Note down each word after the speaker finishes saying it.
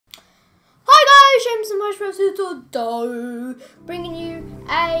Smash Bros. Today, bringing you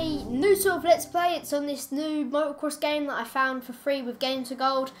a new sort of Let's Play. It's on this new motocross game that I found for free with Games for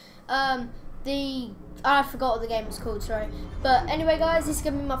Gold. I forgot what the game was called, sorry. But anyway guys, this is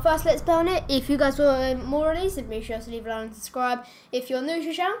going to be my first Let's Play on it. If you guys want more of these, then be sure to leave a like and subscribe. If you're new to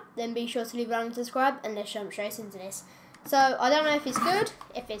the channel, then be sure to leave a like and subscribe, and let's jump straight into this. So, I don't know if it's good,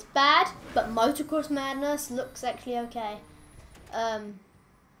 if it's bad, but Motocross Madness looks actually okay.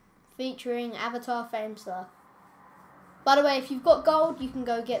 Featuring Avatar Fame Star. By the way, if you've got gold, you can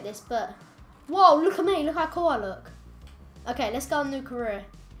go get this, but... Whoa, look at me, look how cool I look. Okay, let's go on new career.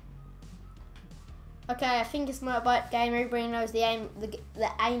 Okay, I think it's a motorbike game. Everybody knows the aim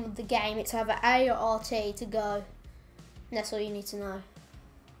of the game. It's either A or RT to go. And that's all you need to know.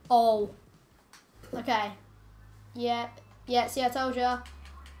 Oh. Okay. Yeah. Yeah, see I told ya.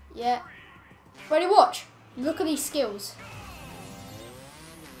 Yeah. Ready, watch. Look at these skills.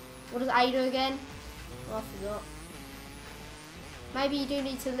 What does A do again? Oh, I forgot. Maybe you do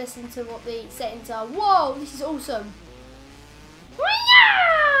need to listen to what the settings are. Whoa, this is awesome.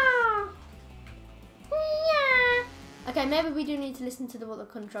 Okay, maybe we do need to listen to what the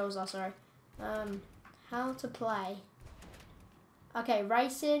controls are, sorry. How to play. Okay,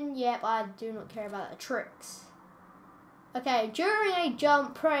 racing. Yep, I do not care about the tricks. Okay, during a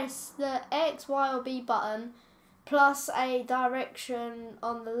jump, press the X, Y, or B button, plus a direction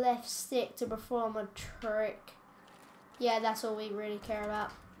on the left stick to perform a trick. Yeah, that's all we really care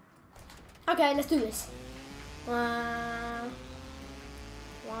about. Okay, let's do this. Wow.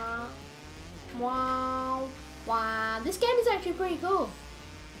 Wow. Wow. Wow. This game is actually pretty cool.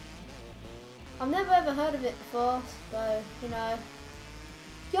 I've never ever heard of it before, so, you know.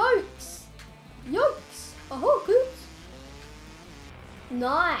 Yokes! Yokes! Oh, good.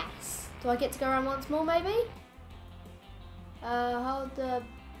 Nice. Do I get to go around once more, maybe? Hold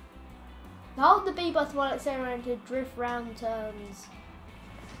the B button while it's around to drift round turns.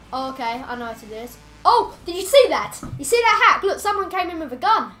 Oh, okay, I know how to do this. Oh, did you see that? You see that hack? Look, someone came in with a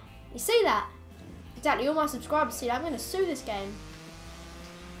gun. You see that? Exactly, all my subscribers see that. I'm going to sue this game.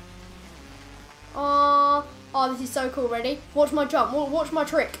 Oh, this is so cool. Ready? Watch my jump. Watch my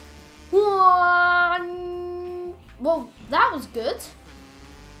trick. One. Well, that was good.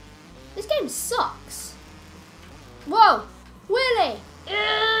 This game sucks. Whoa, Willie.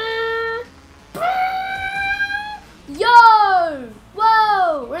 Yo!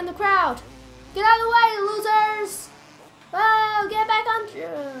 Whoa! We're in the crowd. Get out of the way, losers! Whoa! Get back on!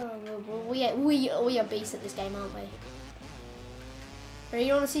 We are beasts at this game, aren't we? Ready?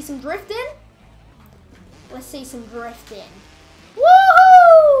 You want to see some drifting? Let's see some drifting.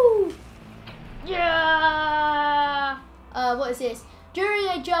 Woohoo! Yeah! What is this? During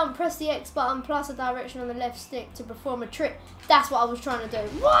a jump, press the X button plus a direction on the left stick to perform a trick. That's what I was trying to do.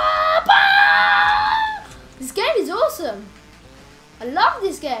 This game is awesome. I love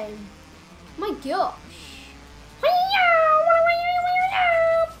this game. My gosh.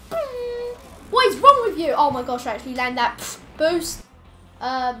 What is wrong with you? Oh my gosh, I actually land that boost.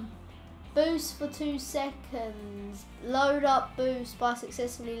 Boost for 2 seconds. Load up boost by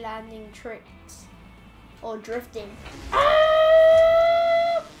successfully landing tricks or drifting.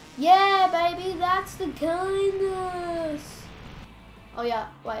 Yeah, baby, that's the kindness. Oh yeah,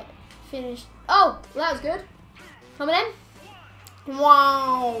 wait, finished. Oh, well, that was good. Coming in.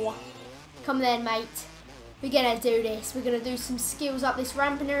 Wow. Come then, mate. We're gonna do this. We're gonna do some skills up this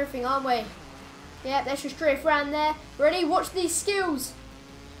ramp and everything, aren't we? Yep, let's just drift around there. Ready? Watch these skills.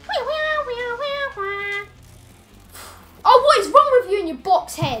 Oh, what is wrong with you and your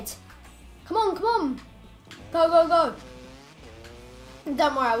box head? Come on, come on. Go, go, go.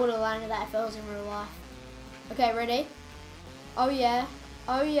 Don't worry, I would have landed that if it was in real life. Okay, ready? Oh yeah.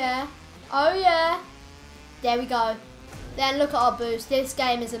 Oh yeah. Oh yeah. There we go. Then look at our boost. This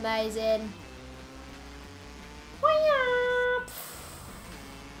game is amazing.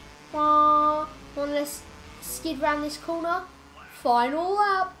 Let's skid round this corner. Final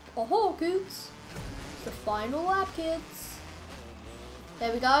lap. Oh, kids. It's the final lap, kids.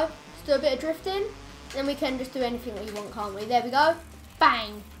 There we go. Let's do a bit of drifting. Then we can just do anything that you want, can't we? There we go.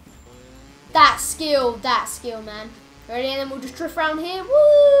 Bang. That skill, man. Ready? And then we'll just drift around here.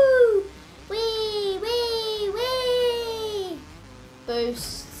 Woo! Wee, wee, wee.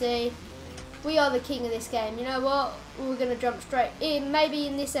 Boost. See? We are the king of this game. You know what? We're going to jump straight in. Maybe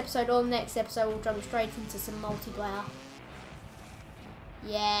in this episode or next episode, we'll jump straight into some multiplayer.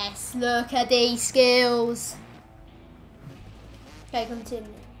 Yes, look at these skills. Okay, continue.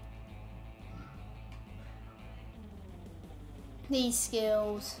 These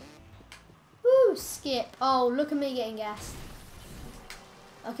skills. Woo, skip. Oh, look at me getting gassed.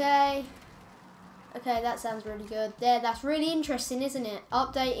 Okay. Okay, that sounds really good. There, that's really interesting, isn't it?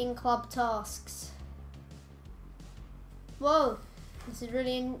 Updating club tasks. Whoa, this is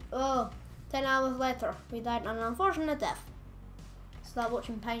really, 10 hours later, we died an unfortunate death. It's like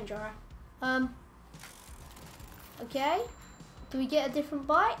watching paint dry. Okay, do we get a different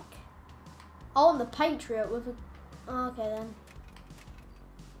bike? I want the Patriot with a, oh, okay then.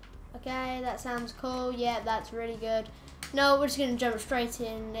 Okay, that sounds cool. Yeah, that's really good. No, we're just going to jump straight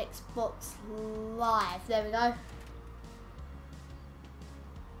in Xbox Live. There we go.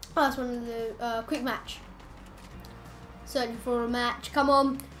 I just want to do a quick match. Searching for a match. Come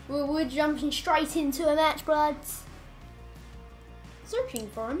on. We're jumping straight into a match, bloods. Searching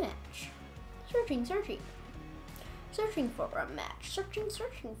for a match. Searching for a match. Searching for a match.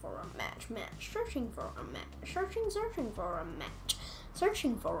 Searching for a match. Searching for a match. Searching for a match.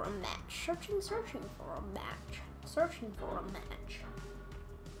 Searching for a match. Searching for a match. Searching for a match.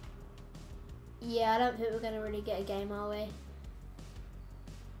 Yeah, I don't think we're going to really get a game, are we?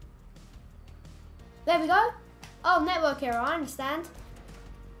 There we go. Oh, network error, I understand.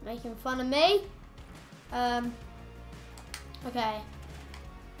 Making fun of me. Okay.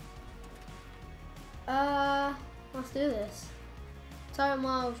 Let's do this. Total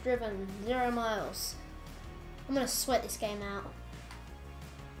miles driven, 0 miles. I'm going to sweat this game out.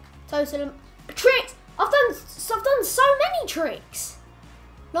 Total tricks! I've done so many tricks.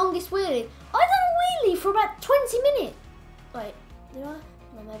 Longest wheelie. I've done a wheelie for about 20 minutes. Wait, did I?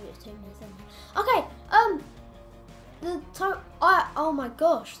 No, maybe it was 2 minutes then. Okay, oh my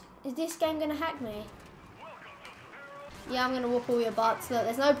gosh. Is this game gonna hack me? Yeah, I'm gonna whoop all your butts. Look,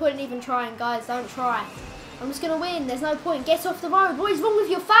 there's no point in even trying, guys. Don't try. I'm just gonna win. There's no point. Get off the road. What is wrong with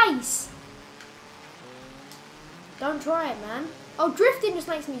your face? Don't try it, man. Oh, drifting just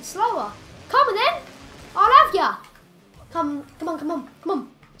makes me slower. Come on then. I'll have ya. Come on.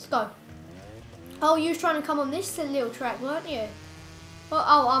 Let's go. Oh, you was trying to come on this little track, weren't you?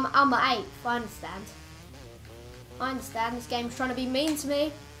 Oh, I'm at 8th. I understand. This game's trying to be mean to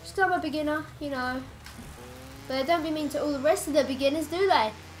me. Just 'cause I'm a beginner, you know. But they don't be mean to all the rest of the beginners, do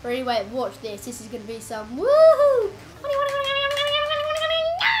they? But anyway, watch this. This is going to be some woohoo.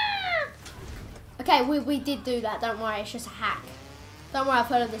 Okay, we did do that. Don't worry, it's just a hack. Don't worry, I've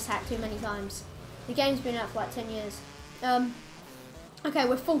heard of this hack too many times. The game's been out for like 10 years. Okay,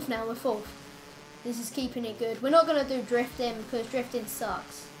 we're 4th now, we're 4th. This is keeping it good. We're not going to do drifting because drifting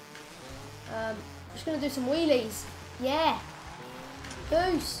sucks. Just going to do some wheelies. Yeah.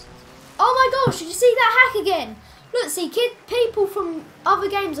 Boost. Oh my gosh, did you see that hack again? Look, see, people from other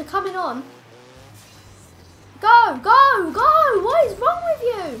games are coming on. Go. What is wrong with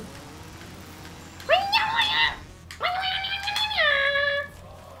you?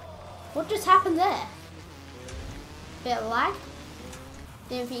 What just happened there? Bit of lag?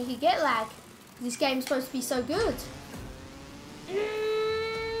 Didn't think you could get lag. This game's supposed to be so good.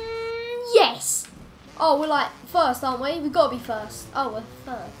 Yes! Oh, we're like 1st, aren't we? We've got to be 1st. Oh, we're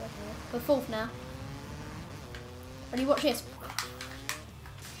 3rd. Okay. We're 4th now. Ready, watch this.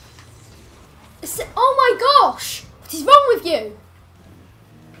 Oh my gosh! What is wrong with you?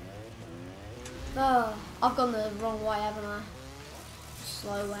 Oh, I've gone the wrong way, haven't I?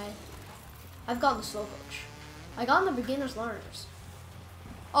 Slow way. I've gone the slow coach. I got the beginner's learners.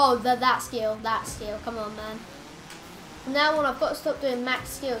 Oh, that skill. Come on, man. From now on, I've got to stop doing max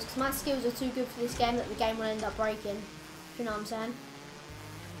skills because my skills are too good for this game that the game will end up breaking. If you know what I'm saying.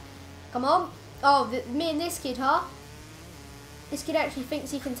 Come on. Oh, me and this kid, huh? This kid actually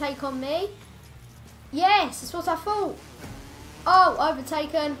thinks he can take on me. Yes, that's what I thought. Oh,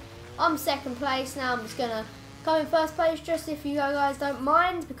 overtaken. I'm 2nd place now. I'm just going to come in 1st place just if you guys don't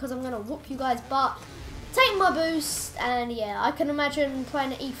mind because I'm going to whoop you guys' butt. Take my boost, and yeah, I can imagine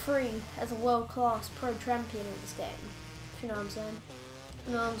playing at E3 as a world-class pro champion in this game. If you know what I'm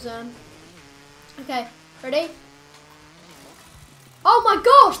saying. Okay, ready? Oh my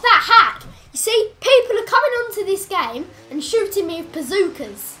gosh, that hack! You see, people are coming onto this game and shooting me with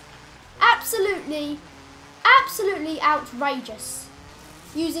bazookas. Absolutely outrageous.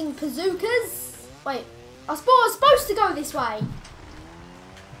 Using bazookas. Wait, I was supposed to go this way.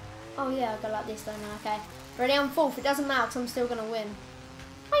 Oh yeah, I go like this, don't I? Okay. Ready, I'm 4th. It doesn't matter because I'm still going to win.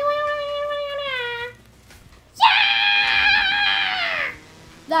 Yeah!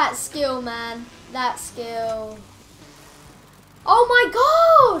 That skill, man. That skill. Oh my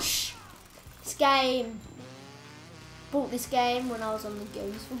gosh! This game. Bought this game when I was on the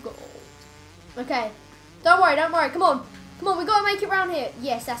Games for Gold. Okay. Don't worry. Come on, we got to make it round here.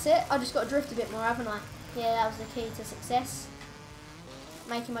 Yes, that's it. I just got to drift a bit more, haven't I? Yeah, that was the key to success.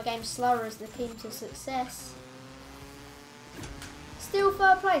 Making my game slower is the key to success. Still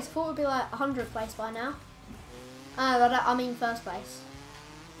third place. Thought it would be like 100th place by now. I mean first place.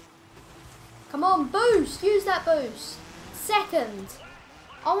 Come on, boost. Use that boost. Second.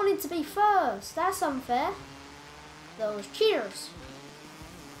 I wanted to be first. That's unfair. Those cheaters.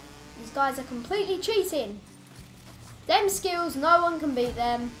 These guys are completely cheating. Them skills, no one can beat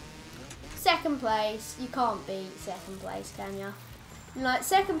them. Second place, you can't beat second place, can ya? Like,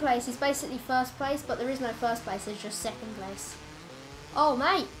 second place is basically first place, but there is no first place, there's just second place. Oh,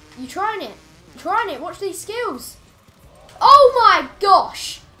 mate, you trying it. You're trying it, watch these skills. Oh my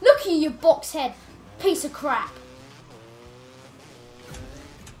gosh! Look at you, box head, piece of crap.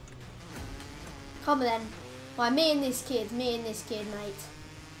 Come on then. Why, me and this kid, mate.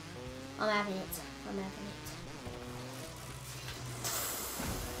 I'm having it.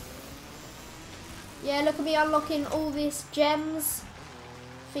 Yeah, look at me unlocking all these gems.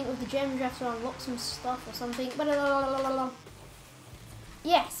 I think with the gems you have to unlock some stuff or something.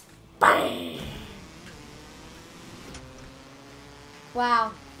 Yes. Bang.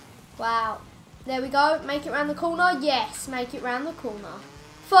 Wow. Wow. There we go. Make it round the corner. Yes, make it round the corner.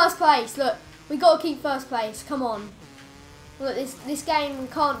 First place. Look, we got to keep first place. Come on. Look, this game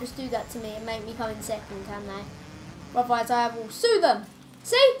can't just do that to me and make me come in second, can they? Otherwise I will sue them.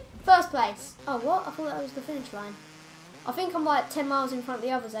 See? First place. Oh, what? I thought that was the finish line. I think I'm like 10 miles in front of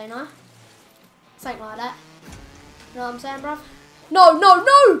the others, ain't I? Something like that. You know what I'm saying, bruv? No!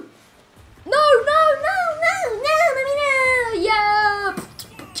 Yeah!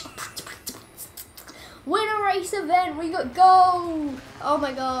 Win a race event. We got gold. Oh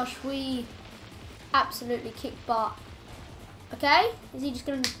my gosh, we absolutely kicked butt. Okay? Is he just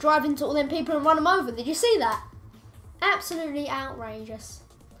going to drive into all them people and run them over? Did you see that? Absolutely outrageous.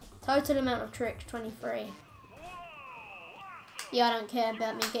 Total amount of tricks, 23. Yeah, I don't care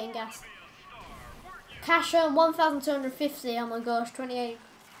about me getting gas. Cash earned 1,250. Oh my gosh, 28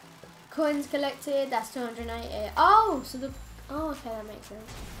 coins collected. That's 280. Oh, so the... Oh, okay, that makes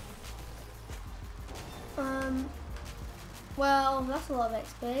sense. Well, that's a lot of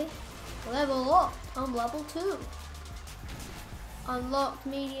XP. Level up. I'm level 2. Unlocked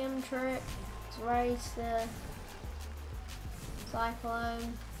medium trick. Race the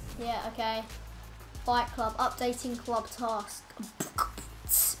cyclone. Yeah, okay. Bike club. Updating club task.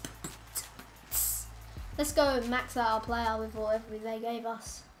 Let's go max out our player with whatever they gave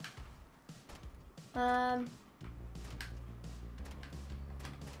us.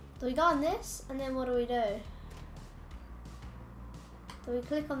 Do we go on this? And then what do we do? Do we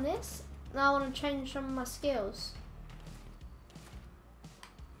click on this? Now I want to change some of my skills.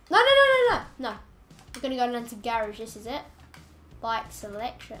 No. We're going to go down to garage. This is it. Bike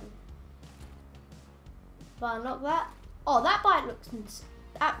selection. If I unlock that. Oh, that bike looks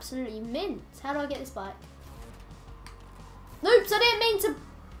absolutely mint. How do I get this bike? Oops, I didn't mean to.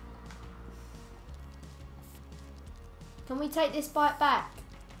 Can we take this bike back?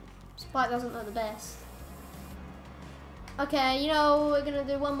 This bike doesn't look the best. Okay, you know, we're going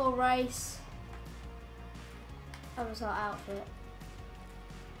to do one more race. That was our outfit.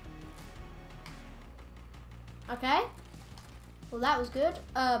 Okay. Well, that was good.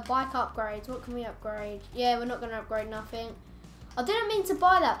 Bike upgrades. What can we upgrade? Yeah, we're not going to upgrade nothing. I didn't mean to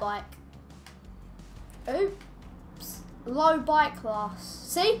buy that bike. Oops. Low bike class.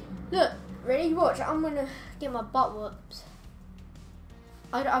 See? Look. Ready? Watch. I'm going to get my butt whooped.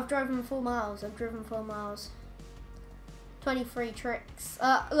 I've driven 4 miles. 23 tricks.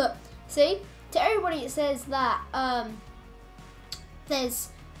 Look. See? To everybody it says that there's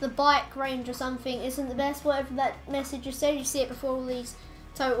the bike range or something isn't the best, whatever that message just said. You see it before all these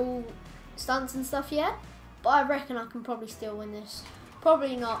total stunts and stuff, yeah? But I reckon I can probably still win this.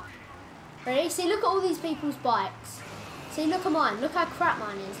 Probably not. Ready? See, look at all these people's bikes. See, look at mine. Look how crap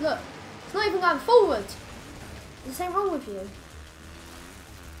mine is. Look. It's not even going forward. There's something wrong with you.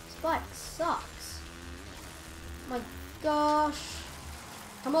 This bike sucks. My gosh.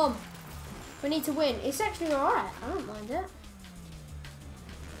 Come on. We need to win. It's actually alright. I don't mind it.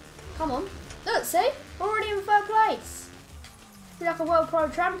 Come on. Look, see? We're already in 3rd place. You're like a World Pro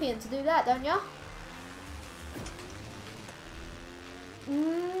Champion to do that, don't ya?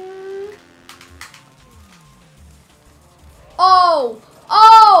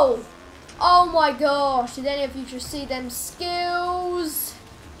 Oh my gosh. Did any of you just see them skills?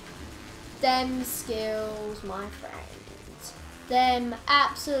 Them skills, my friend. Them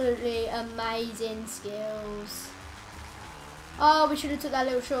absolutely amazing skills. Oh, we should have took that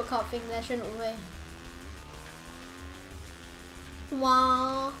little shortcut thing there, shouldn't we?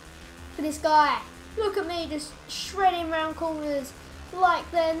 Wow. Look at this guy. Look at me just shredding round corners like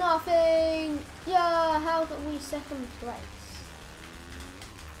they're nothing. Yeah, how got we 2nd place?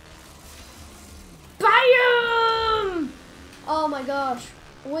 Oh my gosh.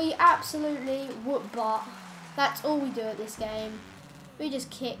 We absolutely whoop butt. That's all we do at this game. We just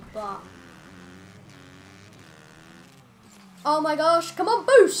kick butt. Oh my gosh. Come on,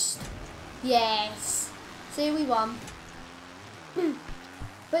 boost. Yes. See, we won.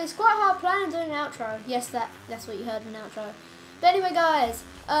 But it's quite hard playing and doing an outro. Yes, that's what you heard in an outro. But anyway, guys,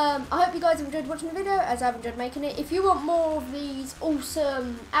 I hope you guys have enjoyed watching the video, as I've enjoyed making it. If you want more of these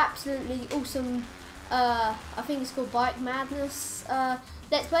awesome, absolutely awesome, I think it's called Bike Madness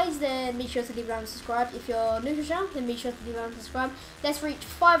Let's Plays, then be sure to leave a like and subscribe. If you're new to the channel, then be sure to leave a like and subscribe. Let's reach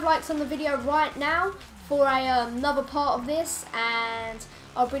 5 likes on the video right now for another part of this, and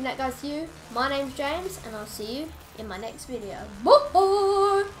I'll bring that guys to you. My name's James, and I'll see you in my next video.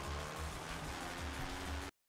 Bye!